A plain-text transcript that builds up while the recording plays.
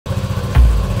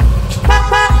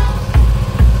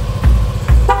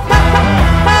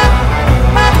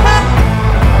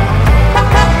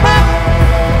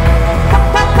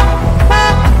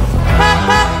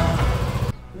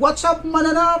on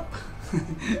and up!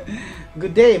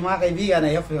 Good day mga kaibigan,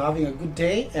 I hope you're having a good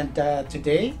day. And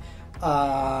today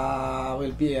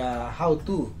will be a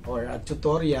how-to or a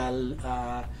tutorial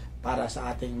para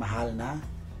sa ating mahal na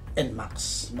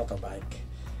NMAX motorbike.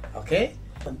 Okay?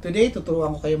 And today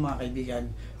tuturuan ko kayo mga kaibigan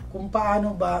kung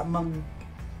paano ba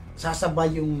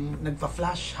sasabay yung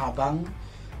nagpa-flash habang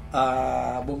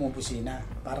bumubusina.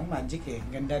 Parang magic eh.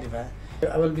 Ganda, di ba?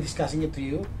 I will be discussing it to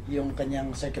you, yung kanyang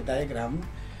circuit diagram,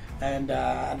 and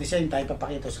at the same time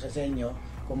papakita sa inyo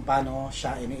kung paano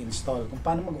siya ini-install, kung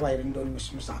paano mag-wiring doon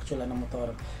mismo sa actual na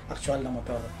motor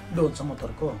doon sa motor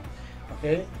ko.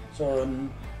 Okay? So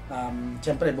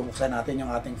siyempre bubuksan natin yung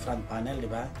ating front panel, di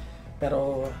ba?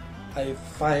 Pero I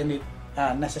find it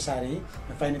necessary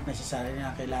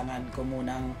na kailangan ko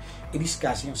munang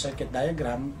i-discuss yung circuit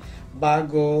diagram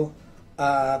bago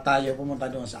tayo pumunta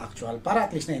doon sa actual, para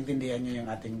at least naintindihan nyo yung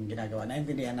ating ginagawa,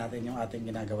 naintindihan natin yung ating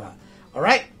ginagawa.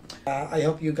 Alright! I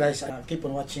hope you guys keep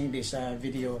on watching this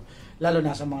video, lalo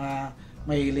na sa mga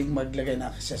mahiling maglagay na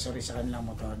accessory sa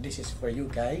kanilang motor. This is for you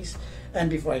guys. And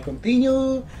before I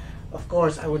continue, of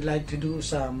course, I would like to do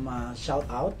some shout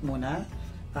out muna.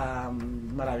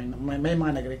 May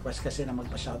mga nag-request kasi na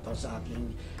magpa-shoutout sa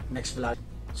aking next vlog.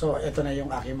 So, ito na yung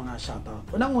aking mga shoutout.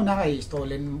 Unang-una kay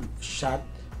Stolen Shot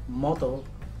Moto.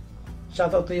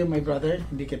 Shoutout to you, my brother.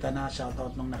 Hindi kita na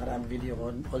shoutout nung nakaraang video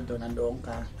ko, although nandoon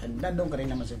ka. And nandoon ka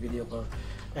rin naman sa video ko.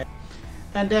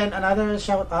 And then, another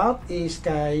shoutout is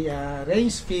kay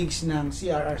Rains Figs ng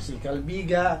CRRC,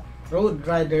 Calbiga Road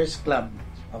Riders Club.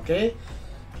 Okay?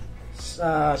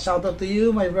 Shoutout to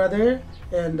you, my brother.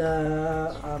 And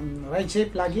ride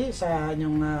safe lagi sa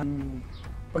inyong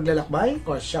paglalakbay. Of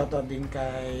course, shoutout din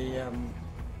kay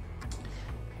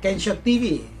Kenshot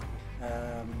TV.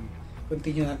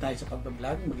 Continue na tayo sa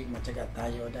pag-vlog, maging matyaga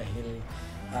tayo dahil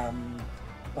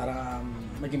para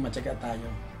maging matyaga tayo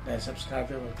dahil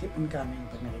subscriber will keep on coming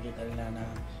pag nakikita nila na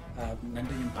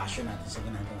nandun yung passion natin sa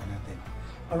ginagawa natin.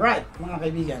 Alright, mga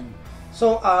kaibigan.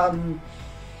 So,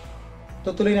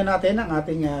 tutuloy na natin ang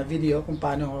ating video kung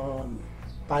paano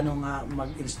nga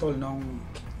mag-install nung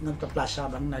nagpa-flash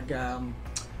habang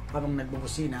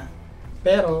nagbubusina.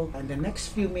 Pero in the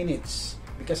next few minutes,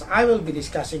 because I will be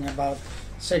discussing about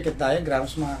circuit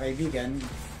diagrams, mga kaibigan,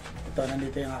 ito,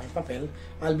 nandito yung aking papel.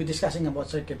 I'll be discussing about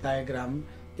circuit diagram.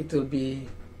 It will be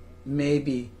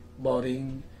maybe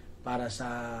boring para sa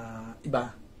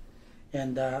iba.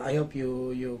 And I hope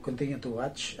you continue to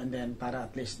watch, and then para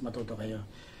at least matuto kayo.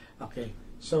 Okay,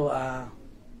 so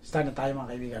start na tayo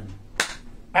mga kaibigan.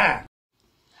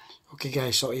 Okay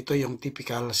guys, so ito yung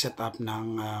typical setup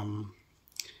ng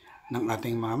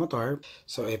ating mga motor.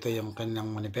 So ito yung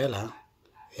kanilang manibela.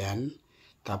 Ayan.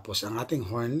 Tapos ang ating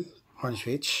horn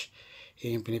switch,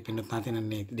 yung pinipindot natin na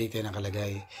dito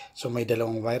nakalagay. So may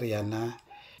dalawang wire yan na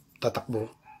tatakbo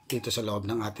dito sa loob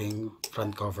ng ating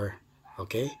front cover.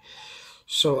 Okay?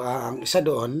 So ang isa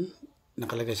doon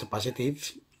nakalagay sa positive.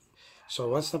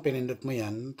 So once na pinindot mo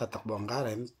yan, tatakbo ang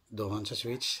current doon sa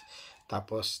switch.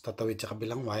 Tapos tatawid sa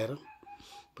kabilang wire.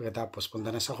 Pagkatapos punta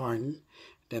na sa horn,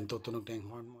 then tutunog na yung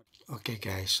horn mo. Okay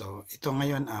guys, so ito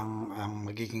ngayon ang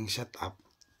magiging setup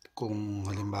kung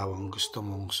halimbawa gusto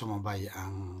mong sumabay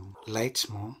ang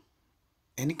lights mo,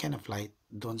 any kind of light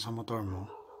doon sa motor mo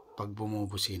pag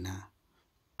bumubusina.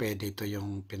 Pwede ito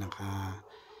yung pinaka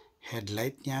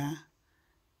headlight niya,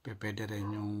 pwede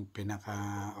rin yung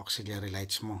pinaka auxiliary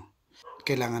lights mo.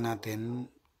 Kailangan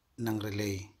natin ng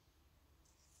relay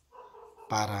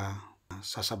para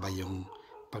sasabay yung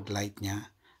pag-light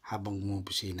niya habang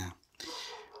bumubusina.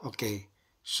 Okay,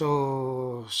 so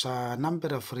sa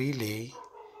number of relay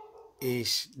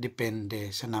is depende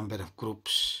sa number of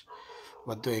groups.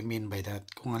 What do I mean by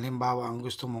that? Kung halimbawa ang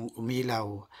gusto mong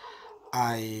umilaw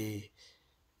ay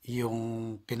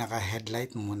yung pinaka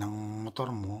headlight mo ng motor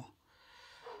mo,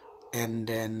 and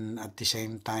then at the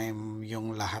same time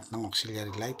yung lahat ng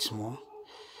auxiliary lights mo,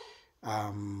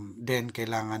 then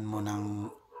kailangan mo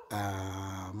ng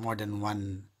more than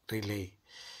one relay.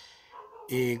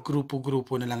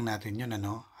 Grupo-grupo na lang natin yun,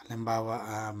 ano?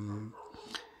 Halimbawa,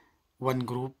 one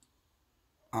group,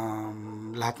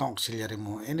 lahat ng auxiliary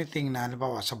mo, anything na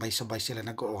halimbawa sabay-sabay sila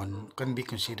nag-on can be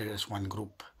considered as one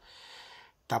group.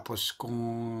 Tapos kung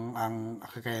ang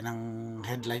kagaya ng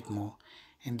headlight mo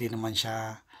hindi naman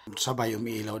siya sabay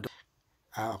umiilaw,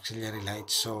 auxiliary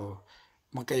lights, so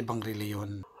magkaibang relay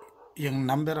yun. Yung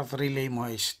number of relay mo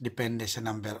is depende sa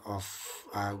number of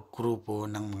grupo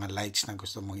ng mga lights na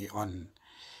gusto mong i-on.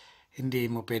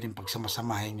 Hindi mo pwedeng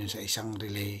pagsamasamahin yun sa isang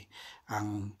relay,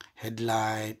 ang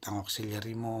headlight, ang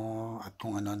auxiliary mo, at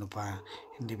kung ano-ano pa.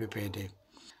 Hindi pa pwede.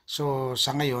 So,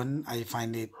 sa ngayon, I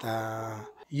find it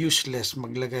useless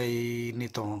maglagay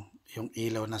nito yung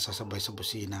ilaw na sasabay sa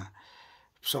busina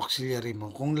sa auxiliary mo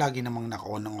kung lagi namang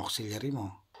naka-on ang auxiliary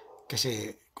mo.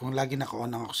 Kasi kung lagi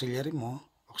naka-on ang auxiliary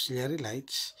mo, auxiliary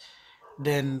lights,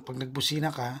 then pag nagbusina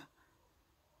ka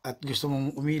at gusto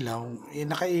mong umilaw,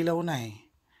 nakailaw na eh.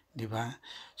 'Di ba?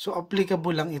 So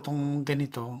applicable lang itong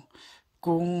ganito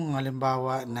kung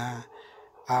halimbawa na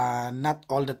not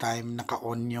all the time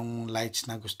naka-on yung lights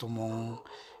na gusto mong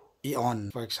i-on.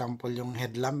 For example, yung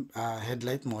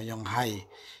headlight mo, yung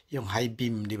high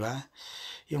beam, 'di ba?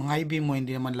 Yung high beam mo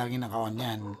hindi naman lagi naka-on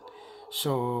 'yan.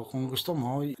 So, kung gusto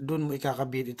mo, doon mo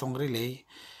ikakabit itong relay.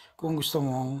 Kung gusto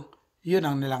mong yun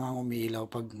ang nilang ang umiilaw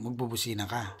pag magbubusina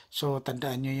ka. So,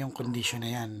 tandaan nyo yung condition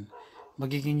na yan.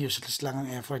 Magiging useless lang ang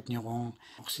effort nyo kung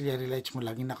auxiliary lights mo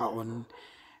lagi naka-on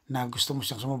na gusto mo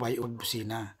siyang sumabay o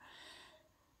magbusina.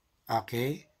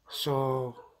 Okay?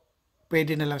 So,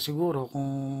 pwede na lang siguro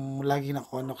kung lagi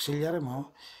naka-on auxiliary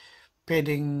mo,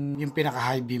 pwedeng yung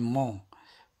pinaka-high beam mo.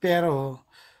 Pero,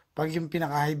 pag yung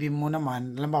pinaka-high beam mo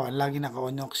naman, halimbawa, lagi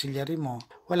naka-on yung auxiliary mo,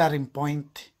 wala rin point.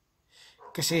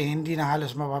 Kasi hindi na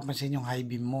halos mapapansin yung high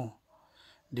beam mo.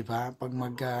 'Di ba? Pag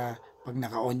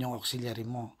naka-on yung auxiliary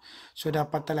mo. So,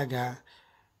 dapat talaga,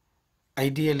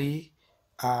 ideally,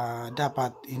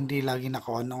 dapat hindi lagi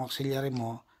naka-on ang auxiliary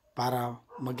mo para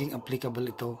maging applicable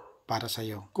ito para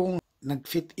sa'yo. Kung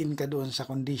nag-fit in ka doon sa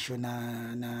condition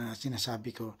na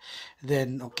sinasabi ko,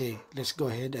 then okay, let's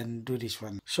go ahead and do this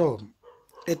one. So,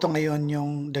 ito ngayon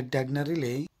yung dagdag na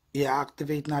relay.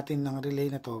 I-activate natin ng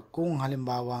relay na to kung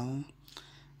halimbawang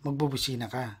magbubusina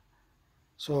ka.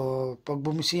 So, pag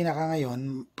bumisina ka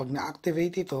ngayon, pag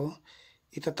na-activate ito,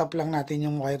 itatap lang natin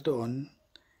yung wire doon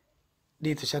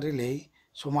dito sa relay.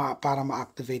 So, para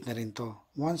ma-activate na rin to.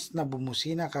 Once na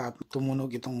bumusina ka at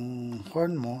tumunog itong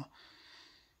horn mo,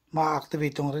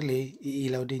 ma-activate yung relay,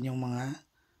 iilaw din yung mga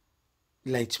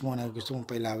lights mo na gusto mong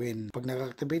pailawin. Pag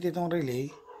nag-activate itong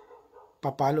relay,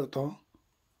 papalo to.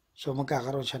 So,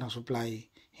 magkakaroon siya ng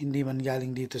supply. Hindi man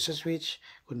galing dito sa switch,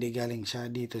 kundi galing siya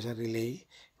dito sa relay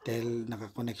dahil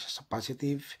nakakonect siya sa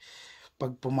positive.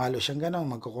 Pag pumalo siyang gano'n,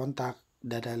 magkocontact,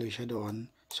 dadaloy siya doon.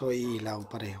 So, iilaw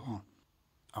pareho.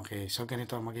 Okay, so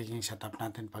ganito magiging setup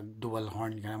natin pag dual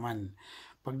horn ka naman.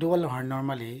 Pag dual horn,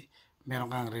 normally, meron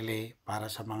kang relay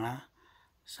para sa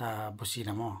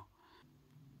busina mo.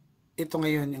 Ito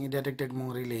ngayon, yung idadagdag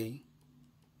mong relay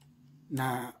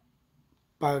na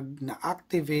pag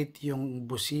na-activate yung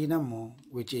busina mo,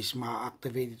 which is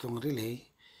ma-activate itong relay,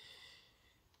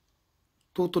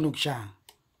 tutunog siya.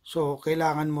 So,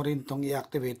 kailangan mo rin itong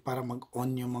i-activate para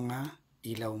mag-on yung mga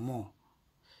ilaw mo.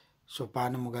 So,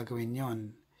 paano mo gagawin yon?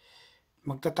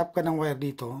 Magtatap ka ng wire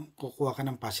dito, kukuha ka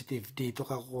ng positive. Dito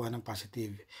ka kukuha ng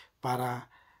positive. Para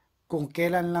kung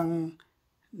kailan lang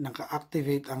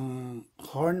naka-activate ang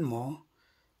horn mo,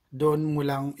 doon mo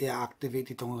lang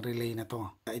i-activate itong relay na to.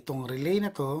 Itong relay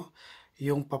na to,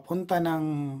 yung papunta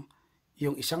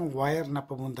yung isang wire na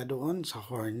papunta doon sa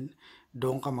horn,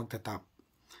 doon ka magtatap.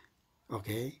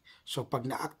 Okay? So, pag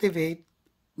na-activate,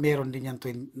 meron din yan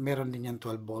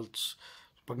 12 volts.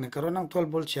 Pag nagkaroon ng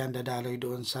 12 volts yan, dadaloy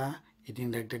doon sa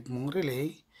idinagdag mong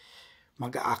relay.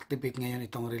 Mag-activate ngayon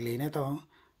itong relay na to.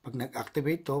 Pag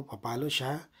nag-activate to, papalo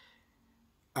siya,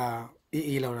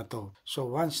 iilaw na to. So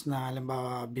once na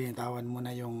halimbawa binitawan mo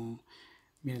na yung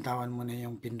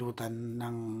pindutan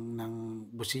ng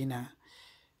busina,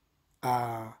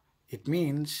 it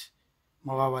means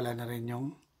mawawala na rin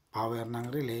yung power ng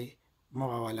relay,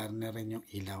 mawawala na rin yung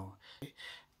ilaw.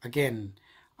 Again,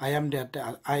 I am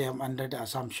under the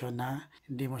assumption na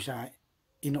hindi mo siya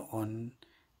ino-on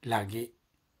lagi.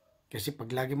 Kasi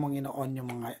pag lagi mong ino-on yung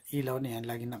mga ilaw na yan,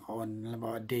 lagi naka-on,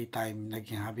 halimbawa daytime,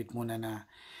 naging habit mo na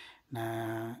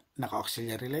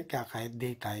naka-auxiliary light ka kahit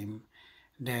daytime,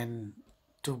 then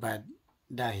too bad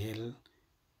dahil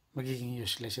magiging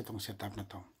useless itong setup na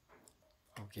to.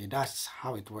 Okay, that's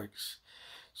how it works.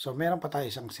 So, meron pa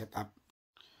tayo isang setup.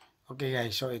 Okay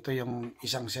guys, so ito yung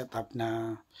isang setup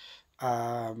na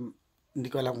hindi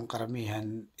ko alam kung karamihan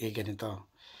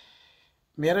ganito.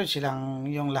 Meron silang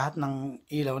yung lahat ng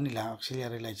ilaw nila,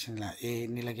 auxiliary lights nila,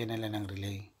 nilagyan nila ng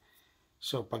relay.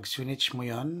 So, pag switch mo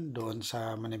yon doon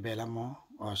sa manibela mo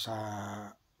o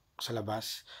sa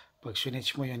labas, pag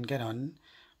switch mo yon ganon,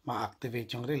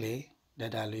 ma-activate yung relay,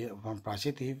 dadalo yung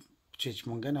positive, switch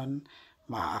mo ganon,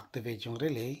 ma-activate yung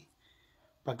relay.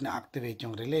 Pag na-activate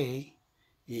yung relay,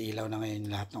 iilaw na ngayon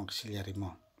lahat ng auxiliary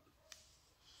mo.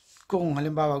 Kung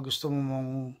halimbawa gusto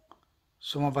mong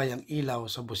sumabay ang ilaw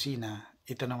sa busina,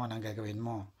 ito naman ang gagawin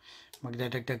mo.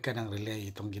 Magdadagdag ka ng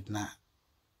relay itong gitna.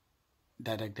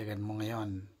 Dadagdagan mo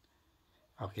ngayon.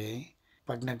 Okay?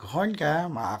 Pag nag-horn ka,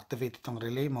 ma-activate itong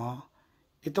relay mo,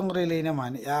 Itong relay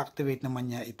naman, i-activate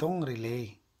naman niya itong relay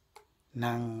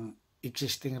ng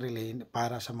existing relay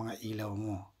para sa mga ilaw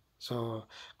mo. So,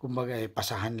 kumbaga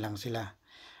pasahan lang sila.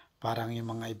 Parang yung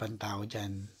mga ibang tao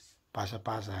dyan,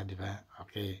 pasa-pasa, di ba?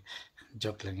 Okay,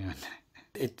 joke lang yun.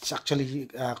 It's actually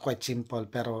quite simple,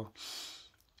 pero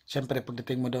syempre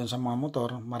pagdating mo doon sa mga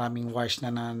motor, maraming wires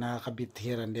na nakakabit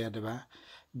here and there, di ba?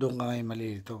 Doon ka ngayon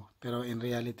malilito. Pero in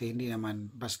reality, hindi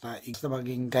naman. Basta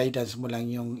maging guidance mo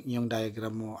lang yung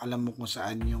diagram mo. Alam mo kung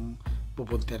saan yung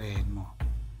pupuntirehin mo.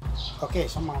 Okay,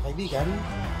 so mga kaibigan,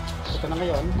 ito na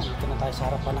ngayon. Nandito na tayo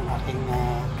sa harapan ng aking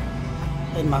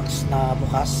NMAX na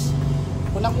bukas.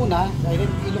 Unang-una,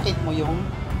 i-locate mo yung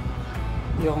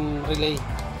relay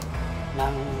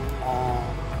ng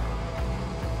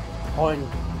horn.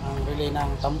 Ang relay ng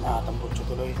tambutso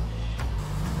tuloy.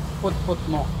 Put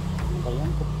mo. Ano ba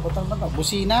yan? Put-put ba?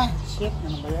 Busina? Shit,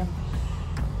 ano ba yan?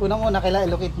 Unang-una,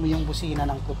 kailangan i-locate mo yung busina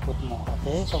ng put-put mo.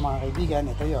 Okay? So mga kaibigan,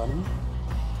 ito yon.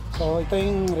 So ito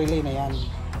yung relay na yan.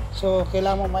 So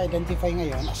kailangan mo ma-identify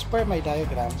ngayon as per my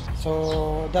diagram.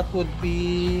 So that would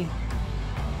be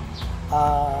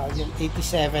yung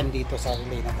 87 dito sa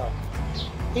relay na to.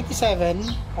 87,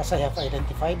 as I have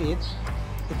identified it,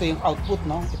 ito yung output,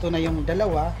 no? Ito na yung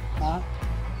dalawa, ha?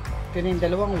 Ito na yung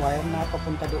dalawang wire na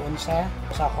papunta doon sa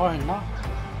horn, no?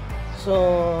 So,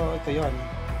 ito yon.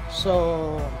 So,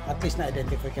 at least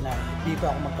na-identify ka na. Dito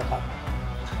ako magtapak.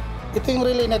 Ito yung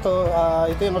relay na to,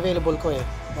 ito yung available ko eh.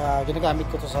 Ginagamit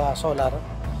ko to sa solar.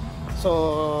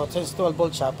 So, since 12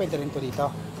 volt siya, pwede rin to dito.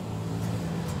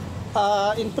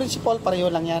 In principle,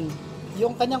 pareho lang yan.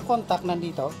 Yung kanyang contact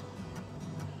nandito,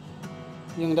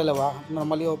 yung dalawa,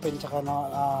 normally open tsaka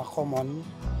common.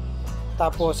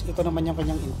 Tapos ito naman yung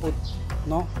kanyang input,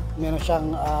 no? Meron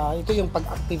siyang ito yung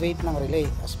pag-activate ng relay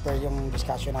as per yung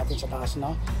discussion natin sa taas,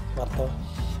 no? Kwarto.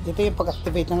 Ito yung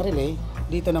pag-activate ng relay.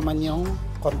 Dito naman yung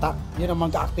contact. Yun ang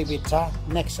mag-activate sa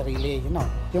next relay, you know.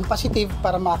 Yung positive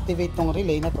para ma-activate tong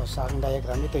relay na to sa aking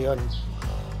diagram, ito yon.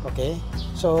 Okay?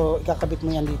 So, ikakabit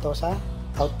mo yan dito sa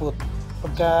output.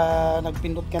 Pagka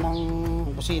nagpindot ka ng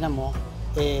busina mo,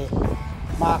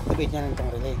 ma-activate niya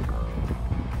itong relay.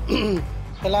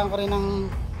 Kailangan ko rin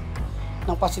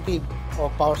ng positive o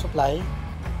power supply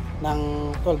ng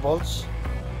 12 volts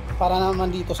para naman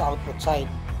dito sa output side.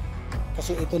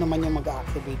 Kasi ito naman yung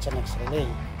mag-activate sa next relay.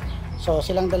 So,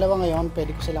 silang dalawa ngayon,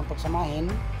 pwede ko silang pagsamahin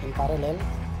in parallel,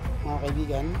 mga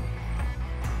kaibigan.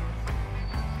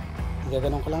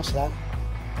 Gaganon ko lang sila.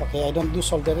 Okay, I don't do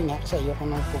soldering kasi ayoko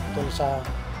nang puputol sa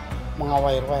mga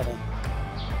wire-wire.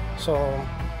 So,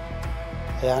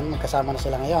 ayan, magkasama na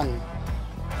sila ngayon.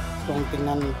 Kung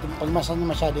tingnan, pagmasan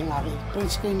nyo masyado yung aking, print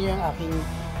screen nyo yung aking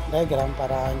diagram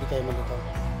para hindi kayo malito.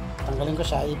 Tanggalin ko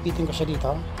siya, ipitin ko siya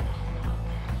dito.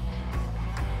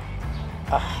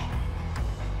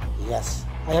 Yes.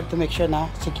 I have to make sure na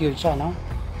secured siya, no?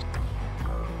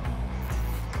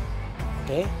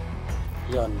 Okay.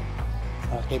 Yun.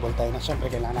 Cable tayo na.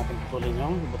 Siyempre, kailangan natin pulin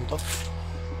yung buntot.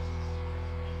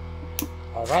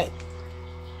 Alright.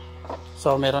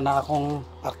 So, meron na akong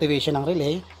activation ng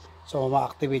relay. So,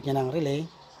 ma-activate niya ng relay.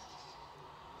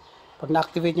 Pag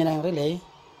na-activate niya ng relay,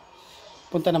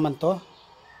 punta naman to.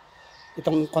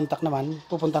 Itong contact naman,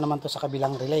 pupunta naman to sa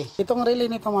kabilang relay. Itong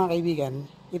relay nito mga kaibigan,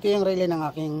 ito yung relay ng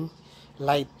aking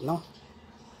light, no?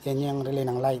 Yan yung relay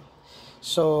ng light.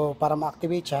 So, para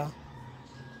ma-activate siya,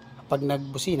 pag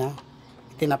nagbusina,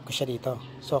 itinap ko siya dito.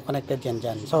 So, connected yan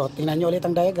dyan. So, tingnan nyo ulit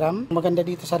ang diagram. Maganda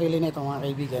dito sa relay nito mga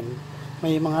kaibigan,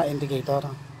 may mga indicator.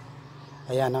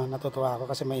 Ayan, no? Natutuwa ako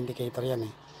kasi may indicator yan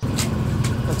eh.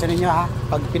 Pansin nyo ha,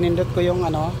 pag pinindot ko yung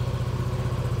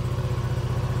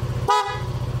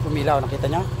umilaw, nakita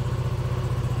nyo?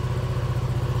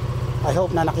 I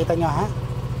hope na nakita nyo ha.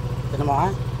 Tignan mo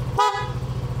ha.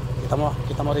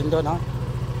 Kita mo rin doon ha.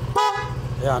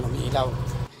 Ayan, umiilaw.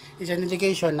 It's an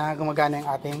indication na gumagana yung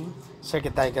ating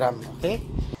circuit diagram. Okay?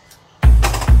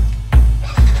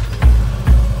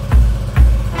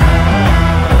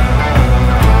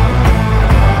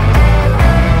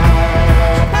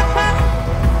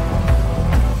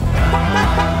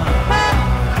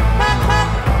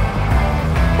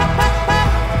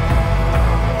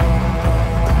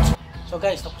 So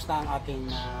guys, tapos na ang ating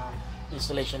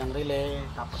installation ng relay,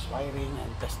 tapos wiring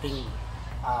and testing.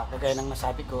 Kagaya ng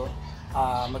nasabi ko,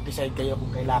 mag-decide kayo kung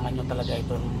kailangan nyo talaga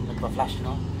itong nagpa-flash,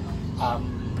 no?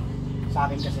 Sa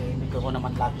akin kasi, hindi ko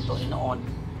naman lagi ito in-on.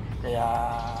 Kaya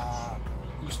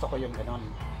gusto ko yung ganon.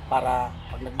 Para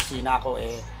pag nagbusina ako,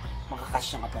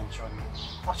 makakatch yung attention.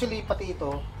 Actually, pati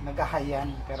ito, nag-high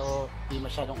yan, pero hindi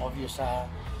masyadong obvious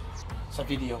sa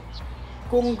video.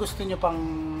 Kung gusto nyo pang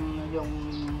yung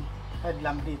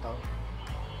headlamp dito,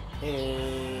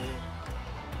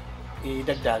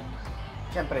 idagdag,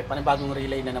 siyempre panibagong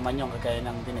relay na naman yung kagaya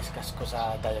ng diniscuss ko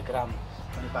sa diagram.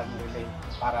 Panibagong relay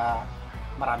para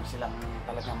marami silang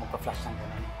talagang magpa-flash ng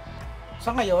ganun.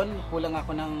 So ngayon, kulang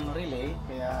ako ng relay,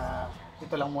 kaya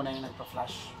ito lang muna yung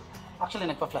nagpa-flash. Actually,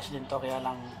 nagpa-flash din to, kaya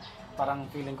lang parang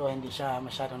feeling ko hindi siya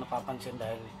masyadong napapansin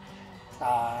dahil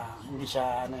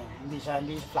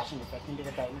hindi flashing effect, hindi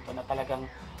kagaya nito na talagang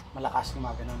malakas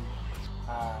gumaganon.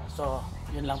 So,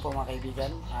 yun lang po mga kaibigan,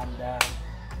 and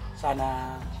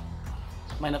sana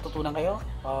may natutunan kayo,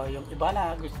 o yung iba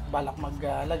na balak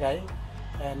maglagay,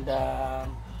 and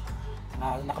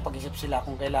nakapag-isip sila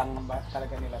kung kailangan ba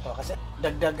talaga nila to, kasi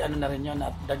dagdag ano na rin yun,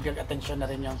 at dagdag atensyon na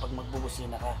rin yun pag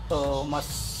magbubusina ka. So mas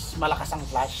malakas ang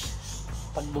flash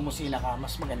pag bumusina ka,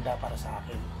 mas maganda para sa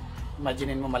akin.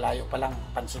 Imaginein mo malayo pa lang,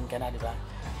 pansin ka na, di ba?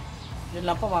 Yun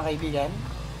lang po mga kaibigan.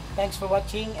 Thanks for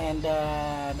watching, and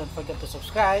don't forget to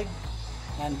subscribe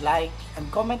and like and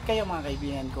comment kayo mga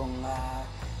kaibigan kung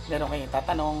meron kayong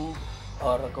tatanong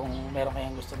or kung meron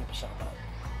kayong gusto niyo pa shoutout.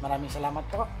 Maraming salamat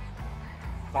po.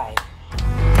 Bye.